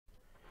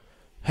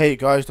Hey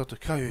guys, Dr.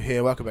 Goku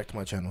here, welcome back to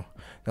my channel.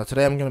 Now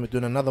today I'm going to be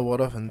doing another what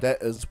if, and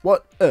that is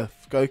what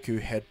if Goku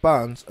had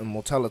Barnes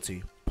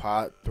Immortality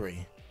Part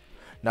 3.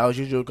 Now as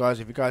usual guys,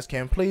 if you guys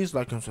can, please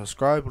like and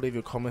subscribe, leave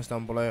your comments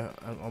down below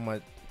on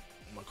my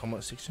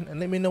comment section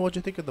and let me know what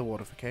you think of the what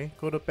if, okay?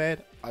 Good or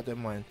bad, I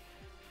don't mind.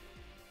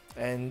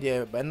 And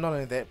yeah, but not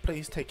only that,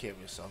 please take care of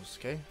yourselves,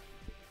 okay?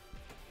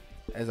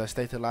 As I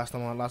stated last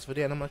time on my last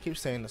video, and I'm going to keep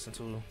saying this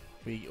until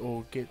we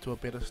all get to a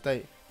better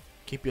state,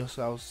 keep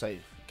yourselves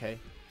safe, okay?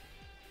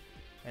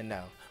 And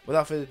now,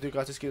 without further ado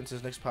guys, let's get into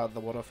this next part of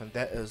the what if, and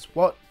that is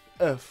what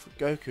if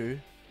Goku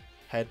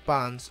had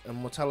Barnes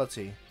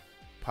Immortality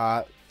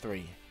Part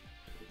 3.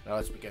 Now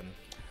let's begin.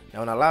 Now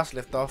when I last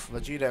left off,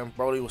 Vegeta and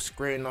Broly were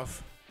squaring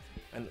off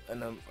in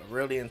a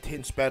really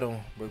intense battle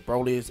where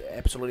Broly is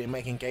absolutely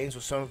making gains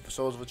with so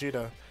is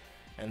Vegeta,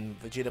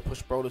 and Vegeta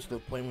pushed Broly to the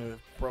point where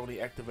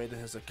Broly activated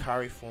his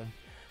Akari form,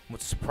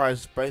 which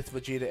surprised both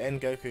Vegeta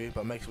and Goku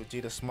but makes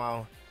Vegeta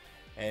smile.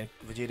 And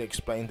Vegeta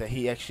explained that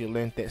he actually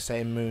learned that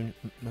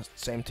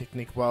same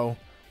technique while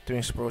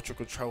doing spiritual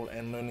control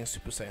and learning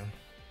Super Saiyan.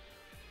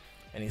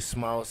 And he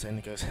smiles and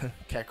he goes,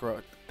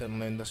 Kakarot didn't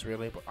learn this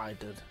really, but I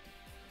did.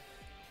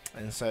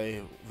 And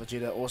so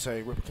Vegeta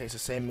also replicates the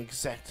same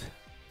exact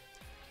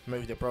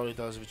move that Broly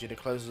does. Vegeta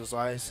closes his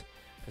eyes,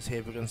 his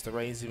hair begins to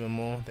raise even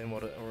more than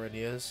what it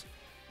already is,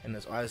 and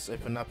his eyes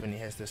open up and he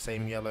has the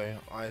same yellow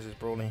eyes as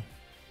Broly.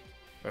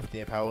 Both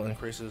their power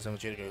increases and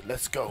Vegeta goes,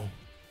 let's go!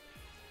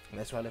 And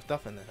that's where I left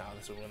off, and now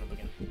that's where we're going to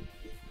begin.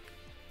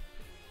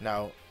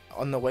 Now,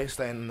 on the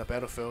wasteland in the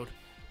battlefield,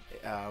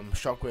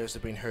 shockwaves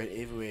have been heard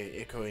everywhere,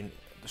 echoing,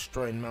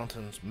 destroying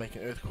mountains,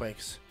 making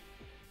earthquakes,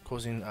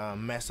 causing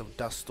massive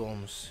dust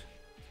storms,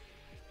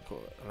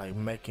 like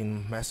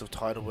making massive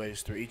tidal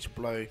waves through each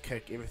blow,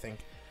 kick, everything.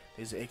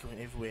 There's echoing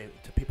everywhere.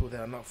 To people that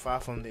are not far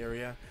from the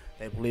area,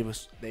 they believe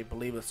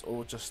it's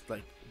all just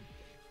like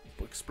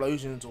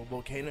explosions or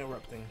volcano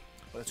erupting,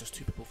 but it's just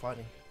two people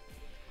fighting.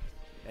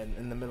 And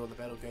in the middle of the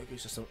battle,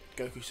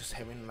 Goku's just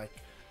having like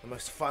the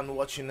most fun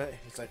watching it.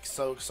 He's like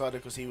so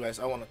excited because he goes,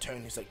 I want to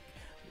turn. He's like,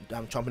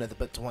 I'm chomping at the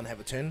bit to want to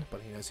have a turn,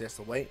 but he knows he has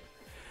to wait.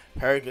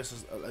 Paragus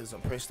is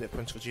impressed that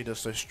Prince Vegeta is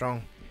so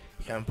strong.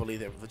 He can't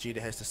believe that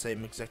Vegeta has the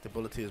same exact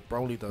ability as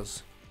Broly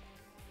does,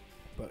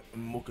 but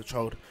more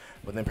controlled.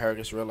 But then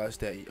Paragus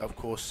realized that, of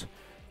course,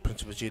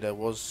 Prince Vegeta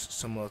was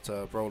similar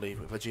to Broly.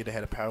 Vegeta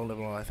had a power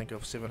level, I think,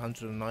 of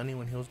 790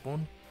 when he was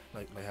born.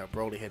 Like how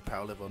Broly had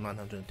power level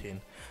 910,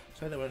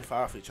 so they weren't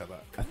far off each other,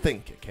 I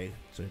think. Okay,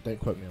 so don't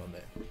quote me on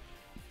that.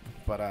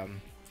 But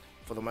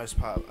for the most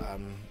part,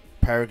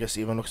 Paragus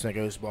even looks and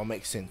goes, well,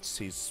 makes sense.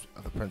 He's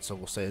the Prince of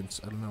all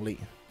Saiyans, an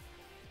elite,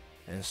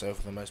 and so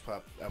for the most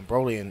part,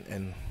 Broly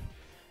and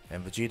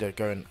Vegeta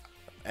going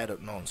at it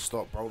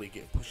non-stop. Broly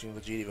pushing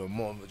Vegeta even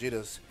more, and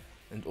Vegeta's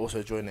and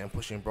also joining and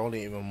pushing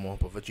Broly even more,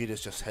 but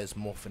Vegeta just has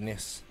more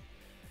finesse.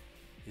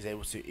 He's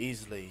able to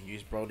easily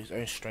use Broly's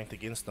own strength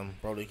against them.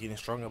 Broly getting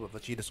stronger, but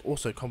Vegeta's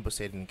also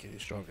compensating and getting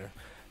stronger,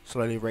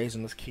 slowly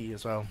raising his ki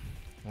as well,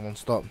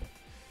 non-stop.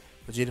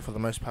 Vegeta for the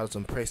most part is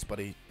impressed, but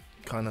he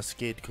kind of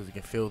scared because he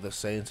can feel the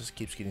Saiyans just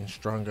keeps getting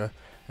stronger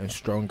and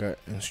stronger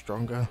and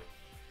stronger,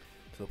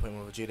 to the point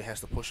where Vegeta has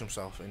to push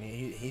himself, and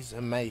he's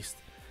amazed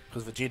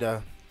because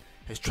Vegeta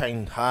has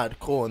trained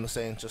hardcore, and the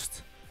Saiyans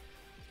just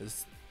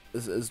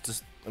is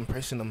just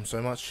impressing them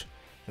so much.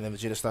 And then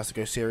Vegeta starts to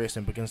go serious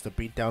and begins to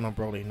beat down on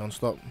Broly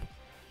non-stop.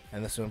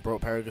 And that's when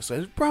Paragus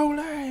says,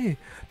 Broly,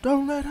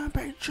 don't let him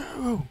beat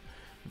you.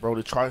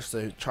 Broly tries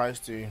to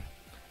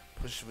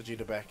push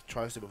Vegeta back,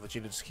 but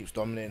Vegeta just keeps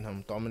dominating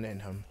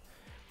him.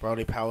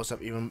 Broly powers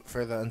up even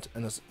further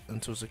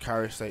into his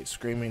Akari state,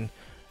 screaming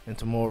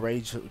into more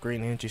rage.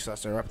 Green energy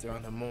starts to erupt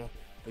around him more.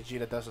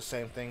 Vegeta does the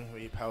same thing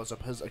where he powers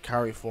up his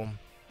Akari form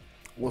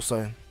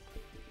also.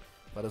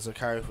 But his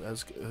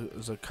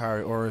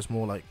Akari aura is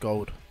more like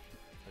gold,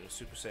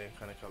 Super Saiyan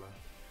kind of color.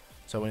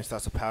 So when he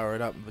starts to power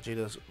it up,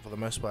 Vegeta's for the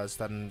most part is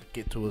starting to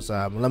get to his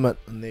limit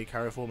in the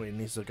Akari form, and he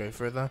needs to go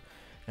further.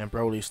 And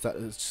Broly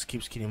just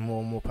keeps getting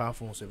more and more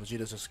powerful. So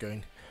Vegeta's just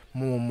going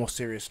more and more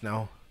serious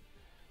now.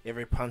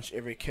 Every punch,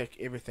 every kick,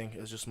 everything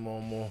is just more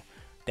and more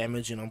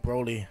damaging on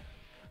Broly.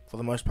 For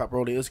the most part,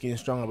 Broly is getting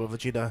stronger, but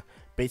Vegeta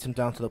beats him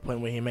down to the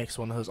point where he makes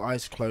one of his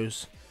eyes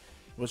close,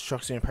 which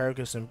shocks the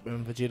Paragus,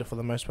 and Vegeta for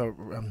the most part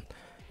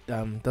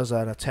does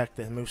an attack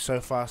that moves so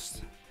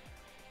fast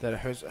that it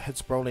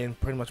hits Broly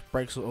and pretty much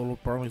breaks all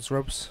of Broly's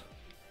ribs.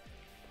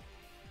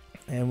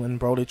 And when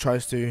Broly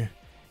tries to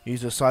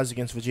use his size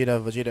against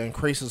Vegeta, Vegeta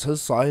increases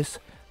his size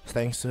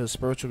thanks to his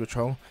spiritual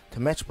control to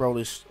match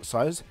Broly's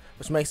size,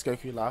 which makes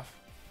Goku laugh.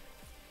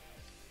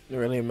 It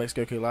really makes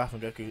Goku laugh,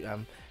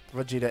 and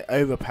Vegeta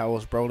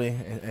overpowers Broly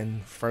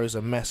and throws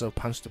a massive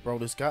punch to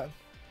Broly's gut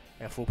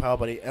at full power,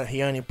 but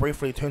he only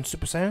briefly turns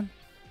Super Saiyan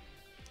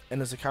in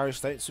his Akari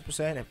state, Super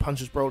Saiyan, and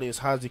punches Broly as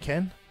hard as he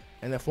can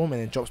in that form,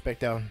 and then drops back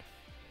down.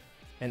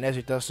 And as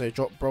he does so,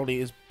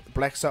 Broly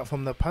blacks out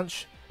from the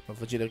punch, but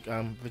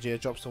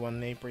Vegeta drops to one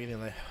knee, breathing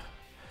like,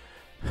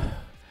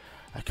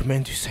 I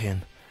command you,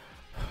 Saiyan.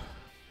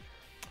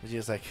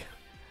 Vegeta's like,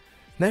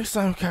 next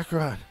time,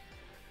 Kakarot,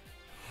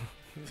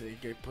 So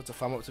he puts a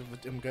thumb up to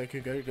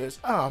Goku. Goku goes,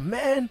 "Ah,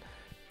 man,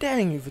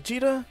 dang you,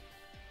 Vegeta!"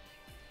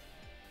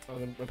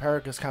 And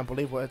Paragus can't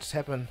believe what just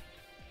happened,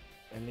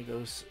 and he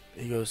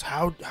goes,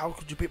 "How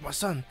could you beat my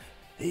son?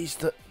 He's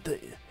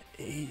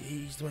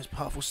he's the most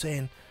powerful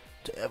Saiyan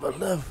to ever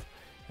live."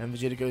 And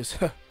Vegeta goes,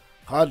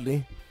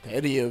 "Hardly. The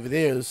idiot over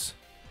there is.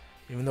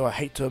 Even though I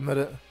hate to admit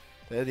it,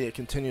 the idiot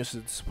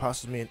continuously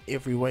surpasses me in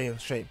every way and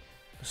shape,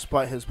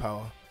 despite his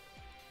power."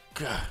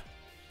 Gah.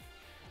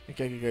 And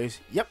Goku goes,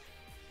 "Yep."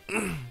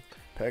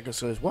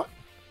 Paragus goes, "What?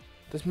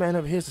 This man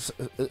over here is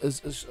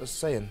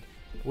Saiyan.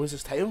 Where's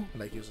his tail?"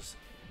 Like he was just.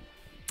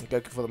 And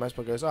Goku for the most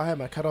part goes, "I had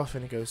my cut off,"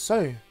 and he goes,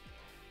 "So,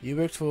 you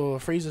worked for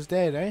Frieza's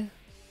dad, eh?"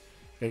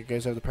 Goku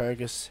goes over to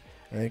Paragus,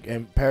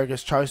 and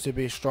Paragus tries to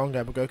be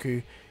stronger, but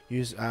Goku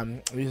uses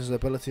the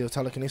ability of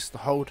telekinesis to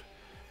hold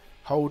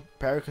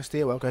Paragus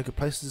there, while Goku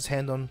places his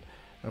hand on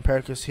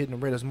Paragus' head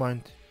and read his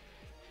mind,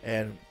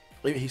 and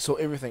he saw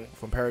everything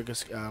from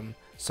Paragus'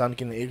 son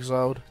getting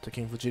exiled to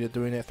King Vegeta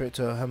doing that threat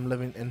to him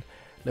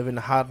living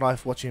a hard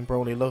life, watching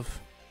Broly live,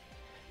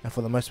 and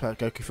for the most part,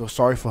 Goku feels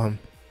sorry for him,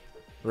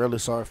 really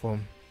sorry for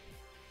him.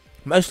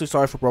 Mostly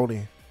sorry for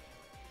Broly.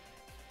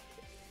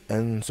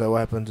 And so what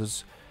happens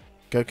is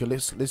Goku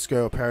lets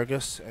go of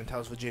Paragus and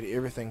tells Vegeta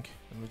everything.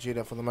 And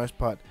Vegeta, for the most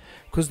part,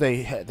 because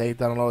they've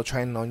done a lot of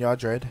training on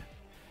Yardred,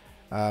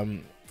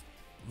 Vegeta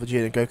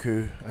and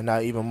Goku are now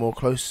even more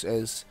close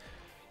as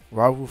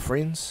rival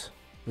friends.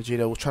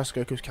 Vegeta will trust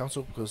Goku's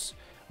counsel because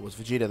it was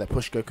Vegeta that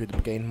pushed Goku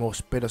to gain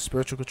better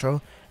spiritual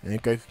control, and then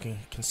Goku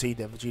can see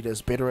that Vegeta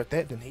is better at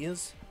that than he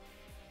is.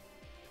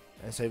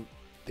 And so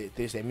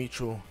there's a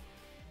mutual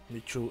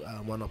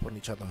one up on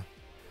each other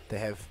they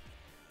have.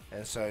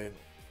 And so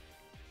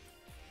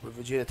when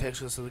Vegeta takes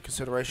this into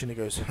consideration, he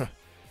goes,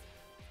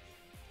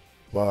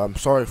 "Well, I'm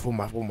sorry for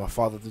what my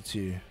father did to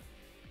you.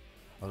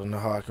 I don't know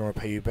how I can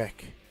repay you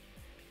back."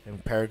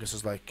 And Paragus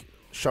is like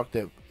shocked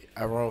that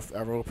a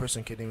royal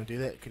person could even do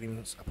that, could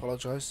even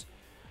apologize.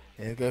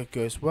 And Goku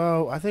goes,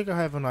 "Well, I think I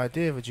have an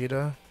idea,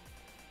 Vegeta."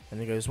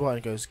 And he goes, "What?"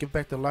 And he goes, "Give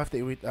back the life that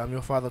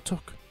your father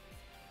took."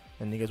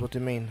 And he goes, "What do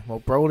you mean?" "Well,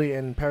 Broly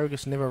and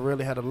Paragus never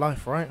really had a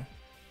life, right?"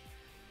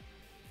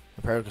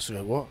 And Paragus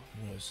goes, "What?"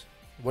 And he goes,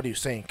 "What are you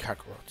saying,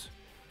 Kakarot?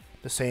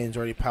 The Saiyan's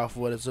already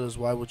powerful as it is.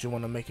 Why would you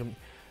want to make them?"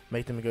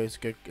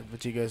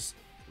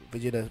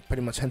 Vegeta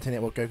pretty much hinting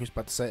at what Goku's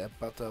about to say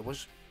about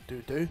what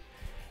do.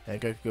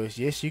 And Goku goes,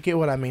 "Yes, you get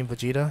what I mean,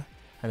 Vegeta."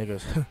 And he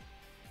goes,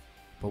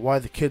 "But why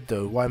the kid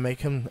though? Why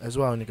make him as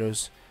well?" And he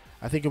goes,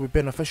 "I think it'll be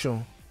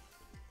beneficial.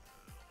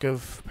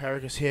 Give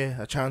Paragus here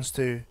a chance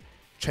to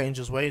change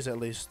his ways at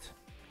least."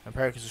 And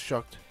Paragus is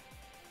shocked.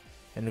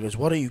 And he goes,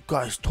 "What are you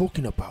guys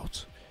talking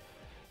about?"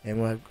 And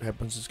what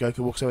happens is Goku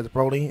walks over to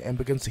Broly and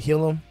begins to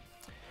heal him.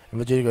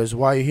 And Vegeta goes,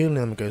 "Why are you healing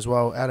him?" He goes,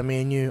 "Well, out of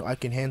me and you, I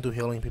can handle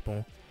healing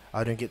people.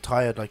 I don't get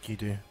tired like you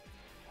do."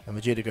 And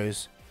Vegeta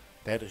goes,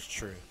 "That is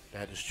true.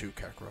 That is true,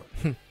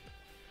 Kakarot."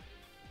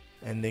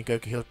 And then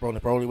Goku heals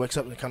Broly. Broly wakes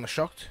up and kind of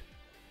shocked.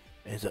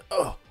 And he's like,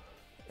 "Oh!"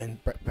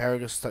 And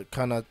Paragus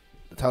kind of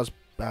tells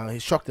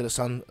he's shocked that his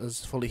son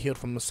is fully healed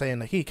from the Saiyan.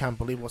 Like, he can't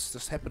believe what's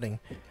just happening.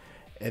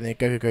 And then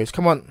Goku goes,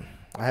 "Come on,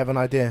 I have an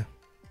idea."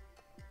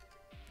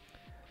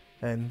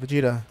 And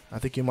Vegeta, "I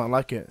think you might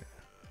like it,"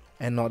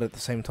 and not at the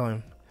same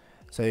time.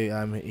 So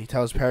he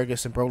tells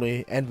Paragus and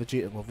Broly and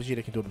Vegeta. Well,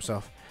 Vegeta can do it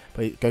himself,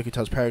 but Goku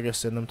tells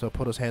Paragus and them to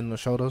put his hand on their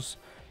shoulders.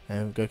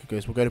 And Goku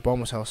goes, "We'll go to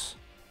Bulma's house."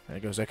 And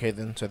he goes, "Okay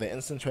then." So they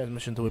instant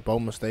transmission to where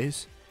Bulma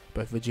stays,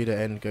 both Vegeta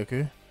and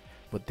Goku,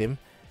 with them,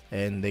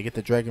 and they get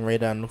the Dragon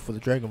Radar and look for the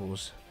Dragon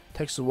Balls.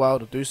 Takes a while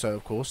to do so,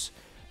 of course.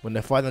 When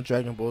they find the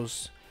Dragon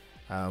Balls,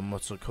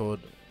 what's it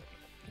called?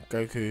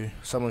 Goku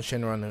summons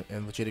Shenron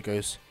and Vegeta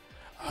goes,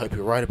 "I hope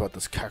you're right about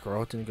this,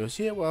 Kakarot." And he goes,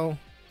 "Yeah, well,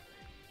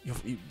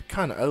 you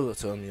kind of owe it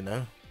to him, you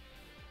know."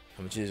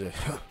 And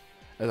Vegeta goes,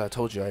 "As I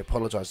told you, I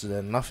apologize to that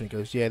enough." And he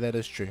goes, "Yeah, that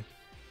is true.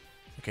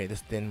 Okay,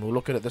 then we'll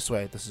look at it this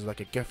way. This is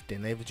like a gift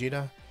then, eh,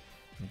 Vegeta?"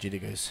 And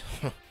Vegeta goes,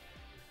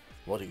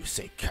 "What do you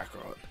say,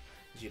 Kakarot?"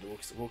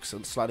 Vegeta walks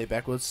slightly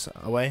backwards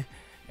away,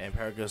 and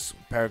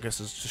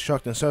Paragus is just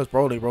shocked, and so is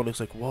Broly. Broly's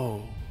like,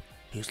 "Whoa,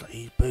 he's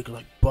big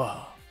like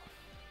Bah."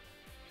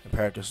 And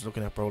Paragus is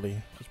looking at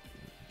Broly.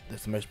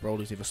 That's the most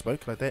Broly's ever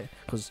spoke like that.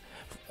 Because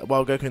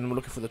while Goku and them were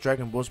looking for the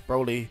Dragon Balls,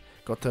 Broly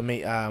got to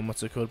meet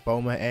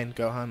Bulma and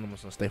Gohan. I'm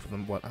just gonna stay for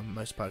them.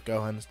 Most part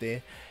Gohan's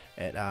there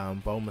at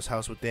Bulma's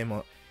house with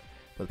them,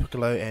 with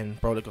Piccolo, and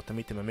Broly got to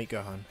meet them and meet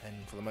Gohan.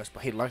 And for the most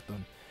part, he liked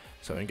them.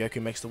 So when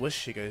Goku makes the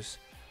wish, he goes,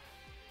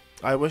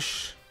 "I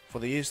wish for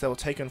the years that were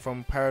taken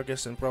from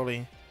Paragus and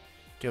Broly,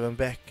 give them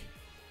back."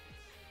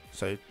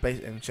 So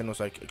and Shenron's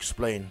like,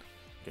 "Explain."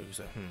 Goku's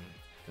like, And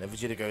then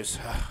Vegeta goes,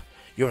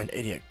 "You're an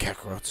idiot,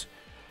 Kakarot."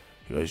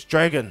 He goes,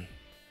 "Dragon,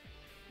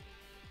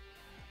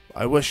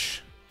 I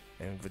wish."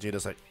 And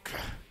Vegeta's like,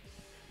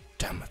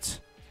 "Damn it,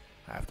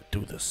 I have to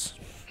do this."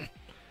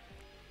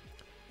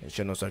 And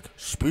Shenron's like,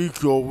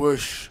 "Speak your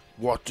wish.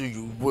 What do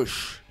you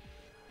wish?"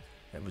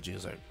 And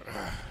Vegeta's like,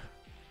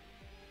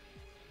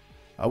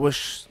 "I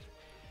wish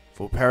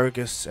for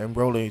Paragus and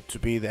Broly to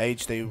be the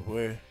age they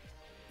were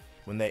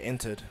when they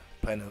entered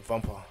planet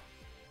Vampa,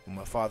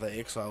 My father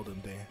exiled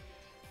him there.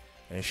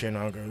 And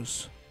Shenron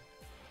goes,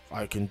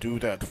 I can do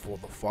that for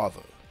the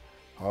father.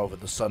 However,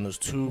 the son is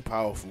too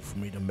powerful for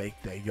me to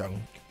make that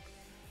young.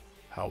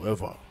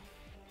 However,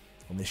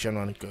 and then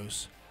Shenron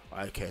goes,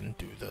 I can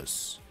do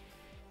this.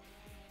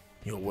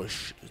 Your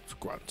wish is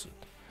granted.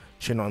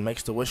 Shenron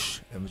makes the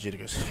wish, and Vegeta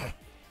goes,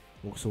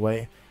 walks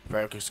away.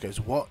 Paragus goes,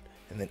 what?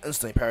 And then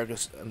instantly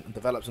Paragus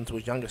develops into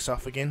his younger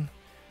self again,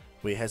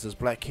 where he has his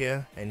black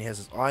hair and he has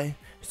his eye.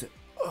 He said,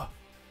 oh,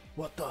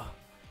 what the?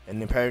 And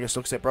then Paragus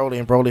looks at Broly,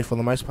 and Broly for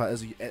the most part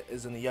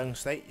is in a young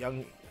state,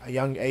 a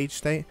young age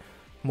state,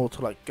 more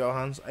to like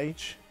Gohan's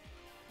age.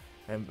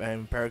 And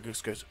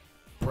Paragus goes,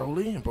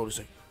 Broly? And Broly's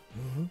like,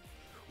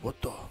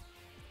 what the?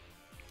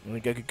 And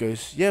then Goku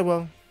goes, yeah,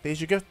 well,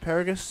 there's your gift,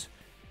 Paragus.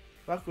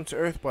 Welcome to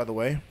Earth, by the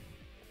way.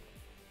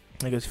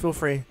 And he goes, feel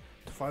free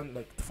to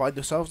find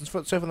yourselves.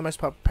 And so for the most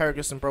part,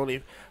 Paragus and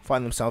Broly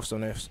find themselves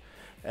on Earth.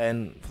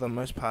 And for the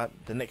most part,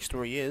 the next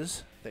 3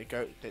 years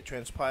that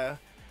transpire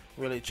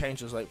really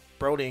changes. Like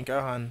Broly and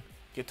Gohan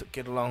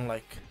get along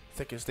like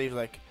thick as thieves.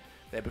 Like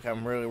they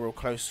become really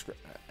close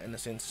in a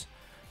sense.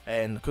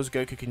 And because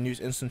Goku can use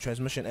instant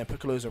transmission and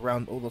Piccolo's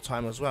around all the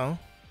time as well,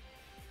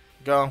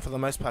 Gohan for the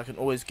most part can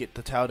always get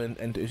detailed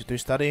and do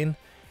studying.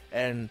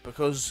 And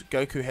because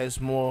Goku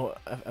has more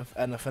of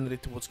an affinity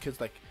towards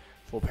kids, like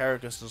for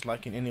Paragus is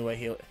like in any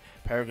way,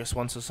 Paragus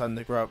wants his son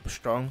to grow up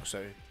strong,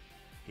 so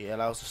he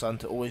allows the son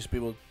to always be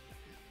with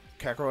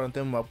Kakarot and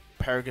them while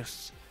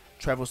Paragus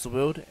travels the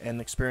world and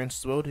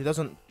experiences the world. He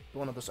doesn't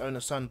want to disown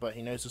his son, but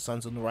he knows his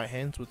son's in the right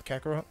hands with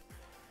Kakarot.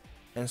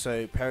 And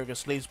so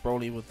Paragus leaves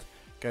Broly with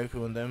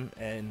Goku and them,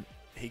 and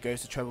he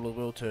goes to travel the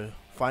world to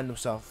find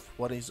himself,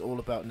 what he's all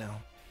about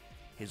now.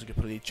 He's a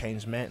completely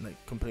changed man,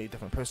 like completely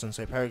different person.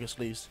 So Paragus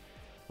leaves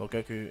while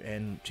Goku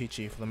and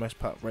Chi-Chi for the most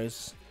part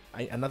raise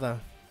another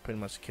pretty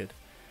much kid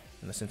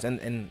in a sense.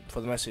 And for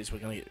the most part, we're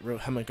gonna get real.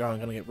 Him and Gohan are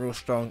gonna get real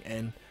strong,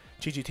 and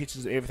Chi-Chi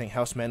teaches everything,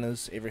 house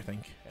manners,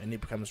 everything, and he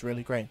becomes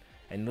really great.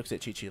 And looks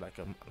at Chi-Chi like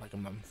a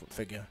mum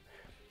figure.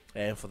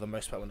 And for the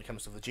most part, when it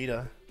comes to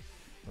Vegeta,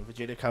 when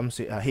Vegeta comes,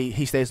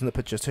 he stays in the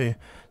picture too.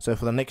 So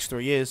for the next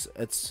 3 years,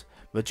 it's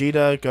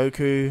Vegeta,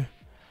 Goku,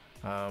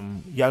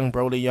 young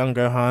Broly, young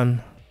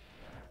Gohan.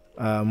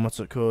 What's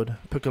it called?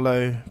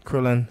 Piccolo,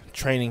 Krillin,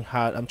 training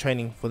hard. I'm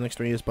training for the next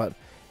 3 years, but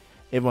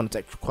everyone's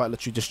quite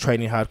literally just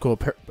training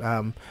hardcore.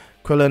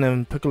 Krillin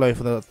and Piccolo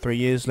for the 3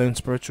 years learn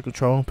spiritual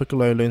control.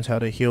 Piccolo learns how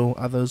to heal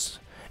others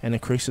and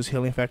increase his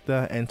healing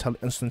factor and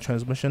instant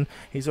transmission.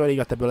 He's already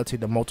got the ability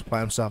to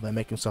multiply himself and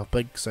make himself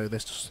big, so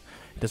that's just,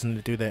 he doesn't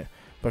need to do that.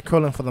 But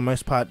Krillin, for the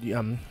most part,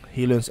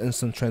 he learns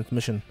instant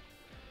transmission,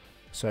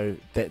 so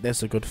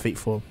that's a good feat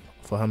for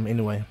him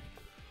anyway.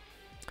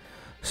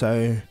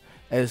 So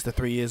as the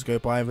 3 years go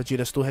by,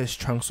 Vegeta still has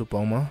Trunks with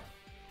Bulma,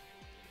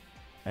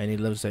 and he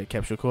lives at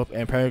Capsule Corp.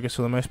 And Paragus,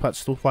 for the most part,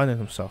 still finding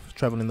himself,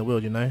 traveling the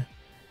world, you know.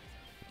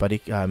 But he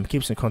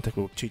keeps in contact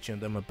with Chi-Chi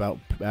and them about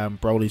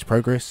Broly's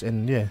progress,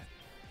 and yeah.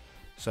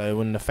 So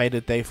when the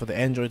fated day for the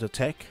androids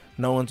attack,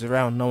 no one's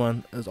around, no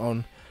one is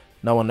on,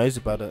 no one knows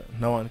about it,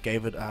 no one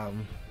gave it,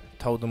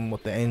 told them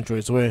what the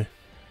androids were.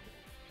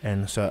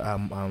 And so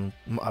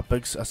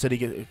a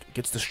city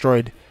gets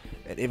destroyed,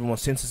 and everyone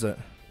senses it.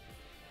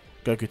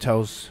 Goku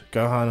tells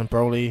Gohan and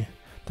Broly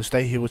to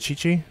stay here with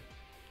Chi-Chi,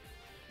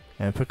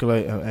 and Piccolo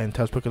and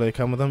tells Piccolo to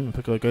come with them, and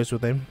Piccolo goes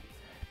with them.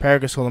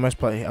 Paragus, for the most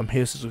part,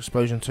 hears this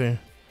explosion too,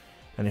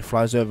 and he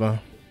flies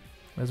over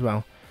as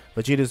well.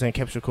 Vegeta's in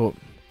Capsule Corp,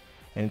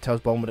 and he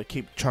tells Bulma to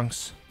keep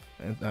Trunks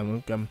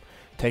and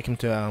take him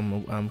to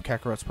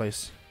Kakarot's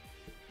place.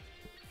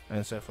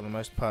 And so for the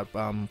most part,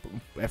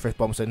 at first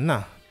Bulma said,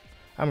 nah,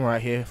 I'm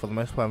right here for the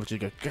most part. Vegeta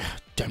goes,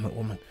 God damn it,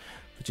 woman.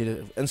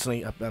 Vegeta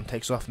instantly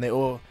takes off, and they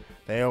all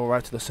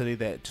arrive to the city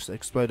that just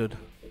exploded.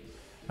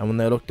 And when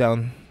they look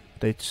down,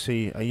 they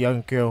see a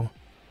young girl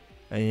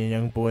and a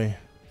young boy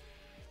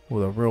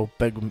with a real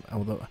big,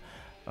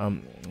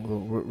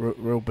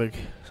 real big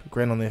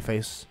grin on their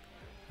face,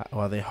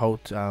 while they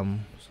hold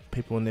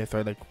people in their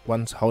throat. Like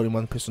one's holding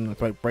one person in the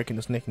throat, breaking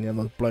his neck, and the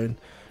other's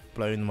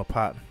blowing them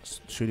apart,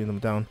 shooting them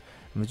down.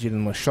 And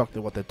Vegeta was shocked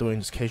at what they're doing,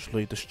 just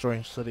casually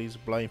destroying cities,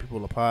 blowing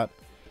people apart.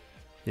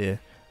 Yeah.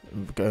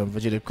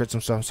 Vegeta grits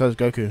himself, so does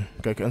Goku.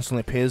 Goku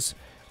instantly appears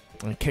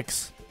and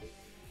kicks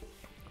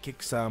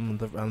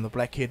the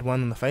black-haired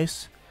one in the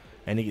face,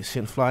 and he gets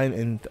sent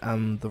flying.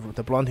 And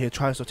the blonde-haired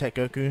tries to attack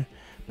Goku,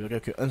 but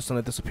Goku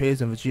instantly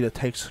disappears, and Vegeta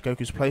takes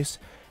Goku's place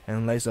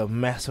and lays a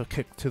massive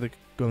kick to the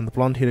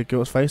blonde-haired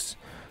girl's face,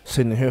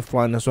 sending her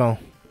flying as well.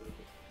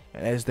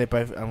 And as they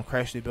both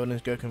crash their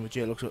buildings, Goku and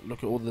Vegeta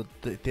look at all the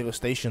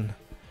devastation,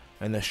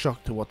 and they're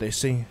shocked to what they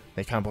see.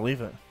 They can't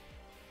believe it.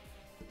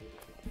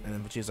 And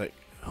then Vegeta's like,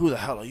 who the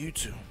hell are you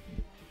two?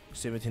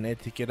 17,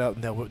 18 get out,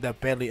 and they're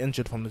badly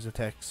injured from these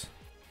attacks.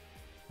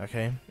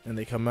 Okay, and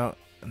they come out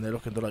and they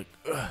look and they're like,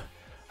 ugh,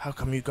 how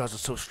come you guys are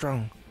so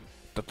strong?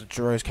 Dr.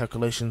 Jiro's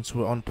calculations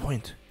were on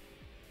point.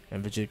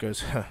 And Vegeta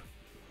goes, huh,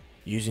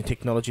 using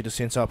technology to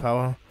sense our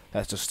power?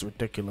 That's just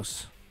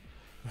ridiculous.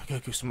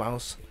 Goku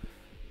smiles.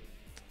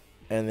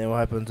 And then what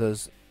happens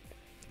is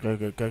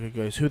Goku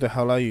goes, "Who the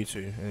hell are you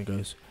two?" And he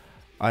goes,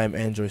 "I am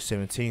Android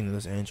 17 and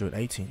this is Android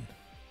 18."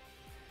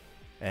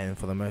 And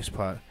for the most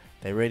part,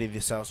 they ready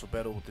themselves for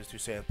battle with these two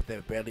Saiyans, but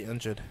they're badly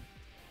injured.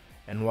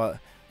 And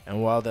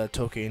while they're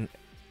talking,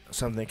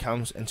 something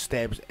comes and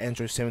stabs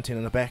Android 17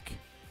 in the back,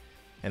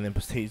 and then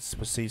proceeds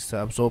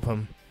to absorb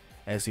him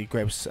as he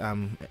grabs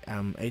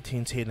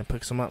 18's head and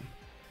picks him up.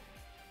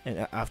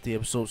 And after he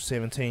absorbs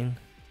 17,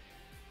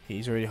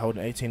 he's already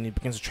holding 18. He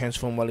begins to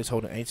transform while he's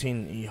holding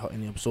 18.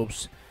 And he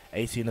absorbs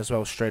 18 as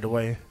well straight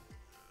away.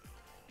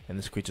 And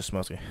this creature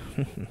smells good.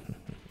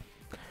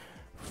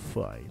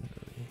 Finally,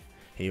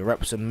 he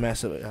erupts in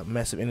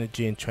massive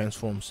energy and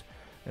transforms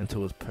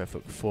into his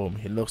perfect form.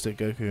 He looks at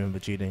Goku and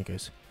Vegeta and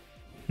goes,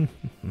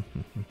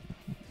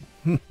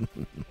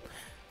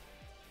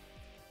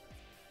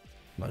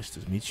 "Nice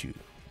to meet you,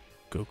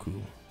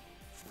 Goku,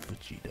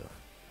 Vegeta.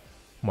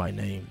 My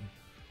name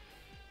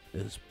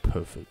is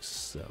Perfect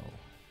Cell."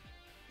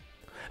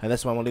 And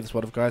that's why I'm going to leave this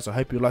one off, guys. I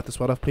hope you like this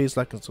one off. Please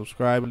like and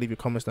subscribe and leave your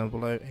comments down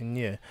below. And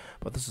yeah,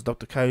 but this is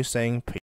Dr. Ko saying peace.